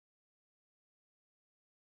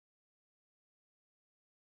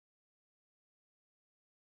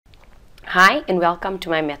Hi and welcome to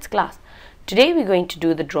my maths class. Today we're going to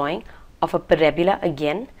do the drawing of a parabola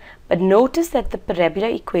again, but notice that the parabola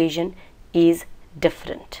equation is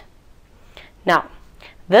different. Now,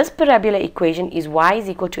 this parabola equation is y is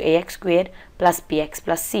equal to ax squared plus bx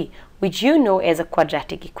plus c, which you know as a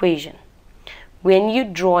quadratic equation. When you're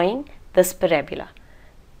drawing this parabola,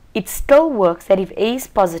 it still works that if a is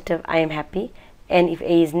positive, I am happy, and if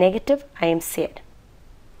a is negative, I am sad.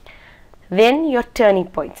 Then your turning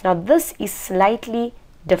points. Now this is slightly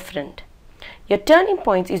different. Your turning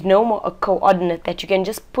points is no more a coordinate that you can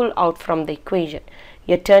just pull out from the equation.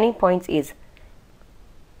 Your turning points is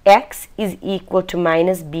x is equal to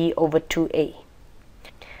minus b over 2a.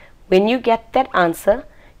 When you get that answer,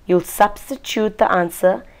 you'll substitute the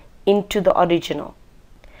answer into the original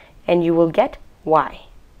and you will get y.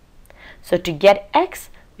 So to get x,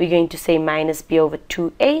 we're going to say minus b over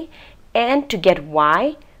 2a, and to get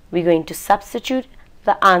y, we're going to substitute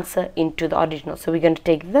the answer into the original. So we're going to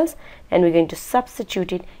take this and we're going to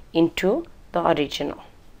substitute it into the original.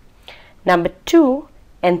 Number 2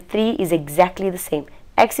 and 3 is exactly the same.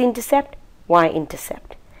 X-intercept,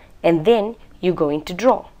 y-intercept. And then you're going to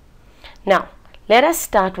draw. Now, let us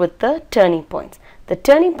start with the turning points. The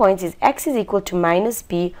turning points is x is equal to minus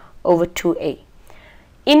b over 2a.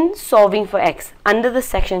 In solving for x, under the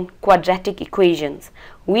section quadratic equations,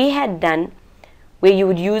 we had done where you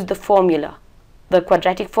would use the formula, the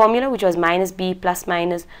quadratic formula, which was minus b plus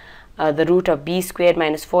minus the root of b squared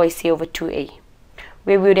minus 4ac over 2a,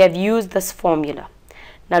 where we would have used this formula.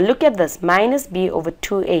 Now look at this, minus b over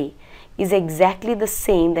 2a is exactly the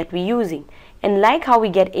same that we're using. And like how we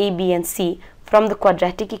get a, b and c from the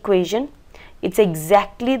quadratic equation, it's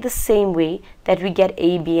exactly the same way that we get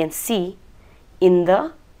a, b and c in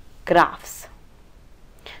the graphs.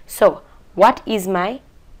 So what is my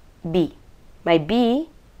b? My b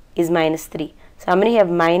is minus 3. So I'm going to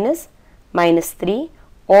have minus 3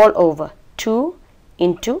 all over 2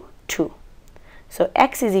 into 2. So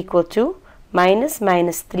x is equal to minus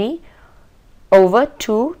 3 over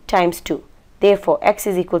 2 times 2. Therefore, x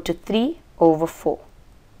is equal to 3 over 4.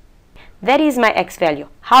 That is my x value.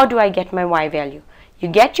 How do I get my y value? You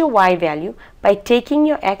get your y value by taking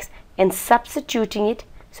your x and substituting it.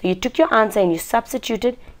 So you took your answer and you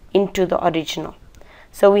substituted into the original.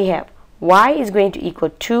 So we have y is going to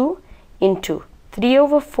equal 2 into 3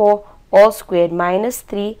 over 4 all squared minus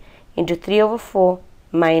 3 into 3 over 4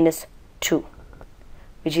 minus 2,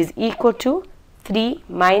 which is equal to 3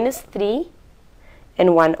 minus 3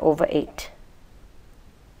 and 1 over 8.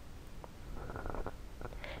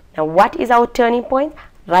 Now what is our turning point?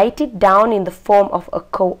 Write it down in the form of a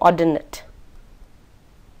coordinate.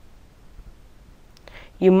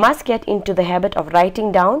 You must get into the habit of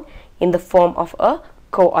writing down in the form of a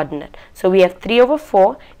coordinate. So we have 3 over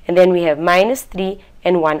 4 and then we have minus 3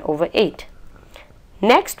 and 1 over 8.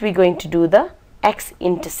 Next we're going to do the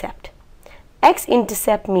x-intercept.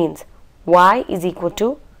 X-intercept means y is equal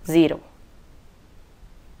to 0.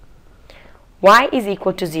 Y is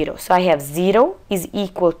equal to 0. So I have 0 is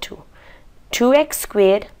equal to 2x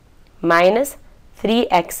squared minus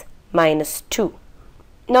 3x minus 2.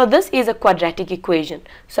 Now this is a quadratic equation.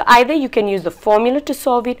 So either you can use the formula to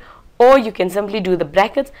solve it, or you can simply do the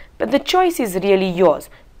brackets, but the choice is really yours.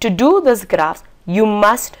 To do this graphs, you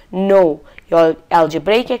must know your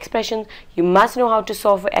algebraic expressions, you must know how to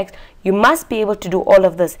solve for x, you must be able to do all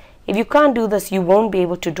of this. If you can't do this, you won't be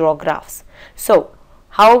able to draw graphs. So,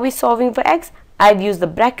 how are we solving for x? I've used the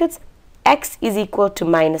brackets. X is equal to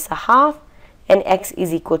minus a half and x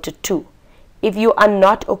is equal to 2. If you are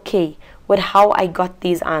not okay with how I got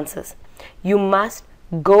these answers, you must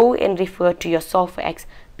go and refer to your solve for x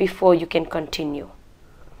before you can continue.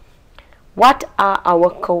 What are our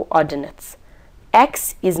coordinates?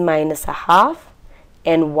 X is minus a half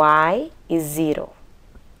and y is 0.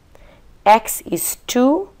 X is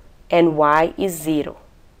 2 and y is 0.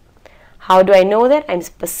 How do I know that? I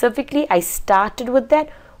started with that.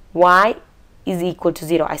 Y is equal to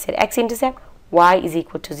 0. I said x-intercept, y is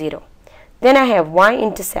equal to 0. Then I have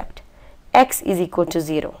y-intercept. X is equal to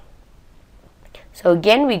 0. So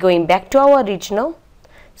again, we're going back to our original.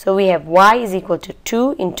 So we have y is equal to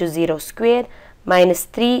 2 into 0 squared minus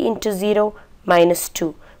 3 into 0 minus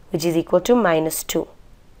 2, which is equal to minus 2.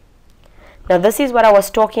 Now this is what I was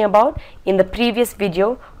talking about in the previous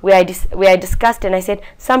video where I discussed and I said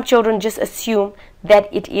some children just assume that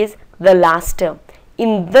it is the last term.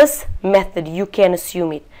 In this method you can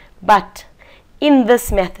assume it, but in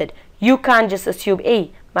this method you can't just assume,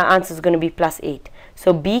 hey, my answer is going to be plus 8.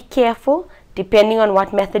 So be careful depending on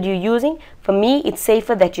what method you're using. For me, it's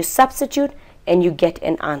safer that you substitute and you get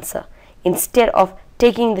an answer instead of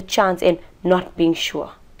taking the chance and not being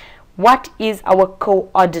sure. what is our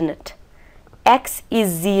coordinate? X is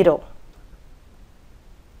 0.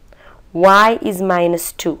 Y is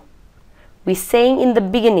minus 2. We're saying in the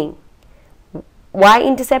beginning,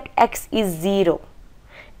 y-intercept x is 0.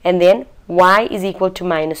 And then y is equal to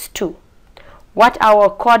minus 2. What are our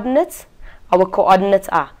coordinates? Our coordinates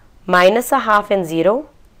are minus a half and 0,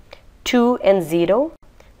 2 and 0,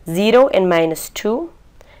 0 and minus 2.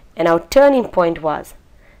 And our turning point was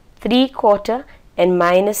 3/4 and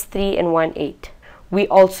minus 3 and 1/8. We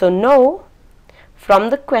also know from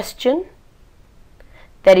the question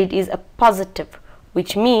that it is a positive,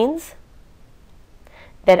 which means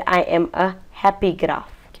that I am a happy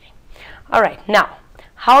graph. Okay. Alright, now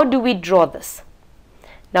how do we draw this?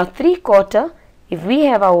 Now 3/4, if we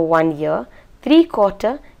have our 1 here,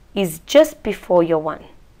 3/4 is just before your 1.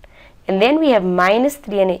 And then we have minus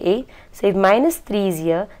 3 and 8. So if minus 3 is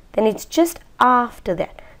here, then it's just after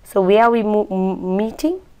that. So where are we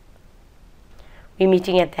meeting? We're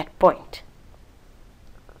meeting at that point.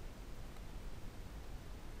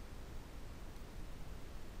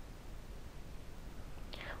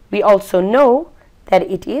 We also know that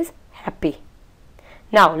it is happy.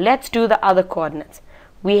 Now let's do the other coordinates.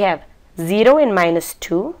 We have 0 and minus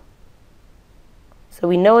 2. So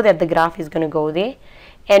we know that the graph is going to go there.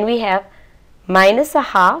 And we have minus a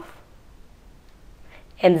half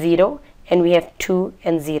and 0, and we have 2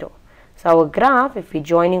 and 0. So our graph, if we're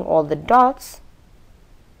joining all the dots,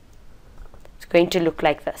 it's going to look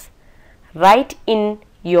like this. Write in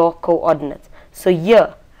your coordinates. So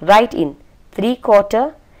here, write in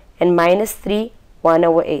 3/4 and minus 3,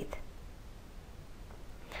 1/8.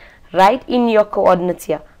 Write in your coordinates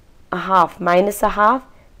here, a half, minus a half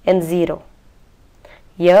and 0.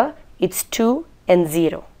 Here, it's 2 and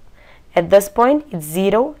 0. At this point, it's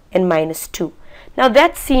 0 and minus 2. Now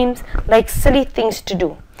that seems like silly things to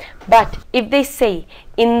do. But if they say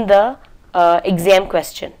in the exam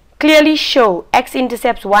question, clearly show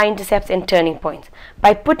x-intercepts, y-intercepts and turning points.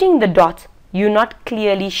 By putting the dots, you're not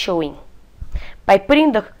clearly showing. By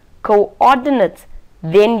putting the coordinates,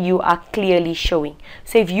 then you are clearly showing.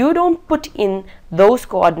 So if you don't put in those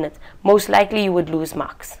coordinates, most likely you would lose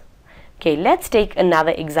marks. Okay, let's take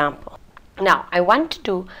another example. Now I want to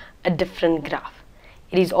do a different graph.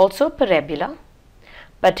 It is also a parabola,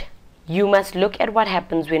 but you must look at what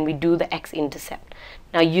happens when we do the x-intercept.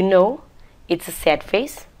 Now you know it's a sad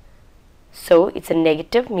face, so it's a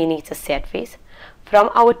negative, meaning it's a sad face. From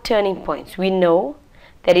our turning points, we know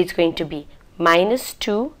that it's going to be minus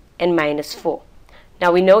 2 and minus 4.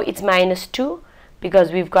 Now we know it's minus 2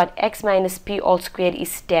 because we've got x minus p all squared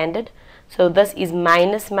is standard. So this is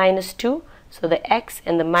minus minus 2. So the x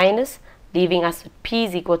and the minus, leaving us with p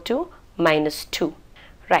is equal to minus 2.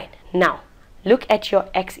 Right, now look at your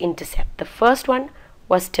x-intercept. The first one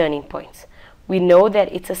was turning points. We know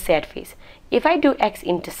that it's a sad face. If I do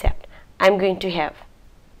x-intercept, I'm going to have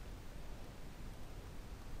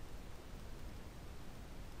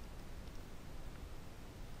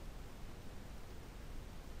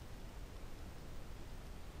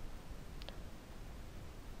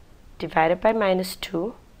divided by minus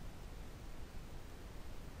 2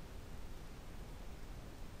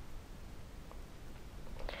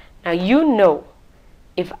 Now you know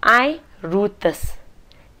if I root this,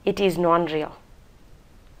 it is non-real.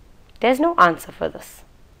 There's no answer for this.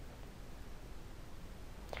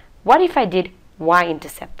 What if I did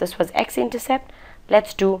y-intercept? This was x-intercept.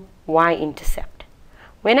 Let's do y-intercept.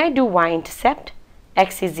 When I do y-intercept,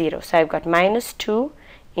 x is 0. So I've got minus 2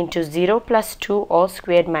 into 0 plus 2 all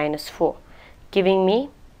squared minus 4, giving me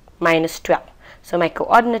minus 12. So my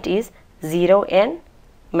coordinate is 0 and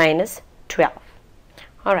minus 12.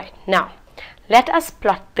 Alright, now let us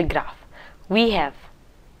plot the graph. We have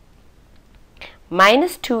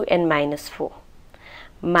minus 2 and minus 4.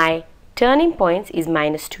 My turning points is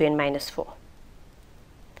minus 2 and minus 4.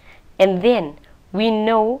 And then we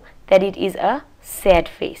know that it is a sad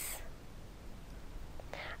face.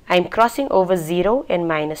 I'm crossing over 0 and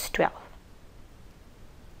minus 12.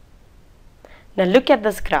 Now look at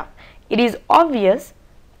this graph. It is obvious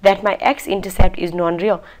that my x-intercept is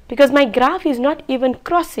non-real because my graph is not even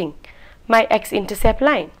crossing my x-intercept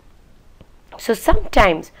line. So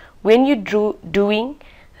sometimes when you're doing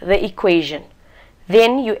the equation,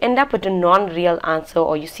 then you end up with a non-real answer,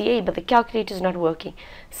 or you see, hey, but the calculator is not working.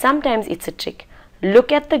 Sometimes it's a trick.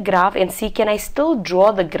 Look at the graph and see, can I still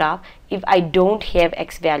draw the graph if I don't have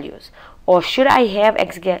x values? Or should I have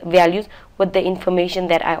x values with the information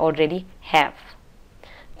that I already have?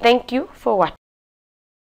 Thank you for watching.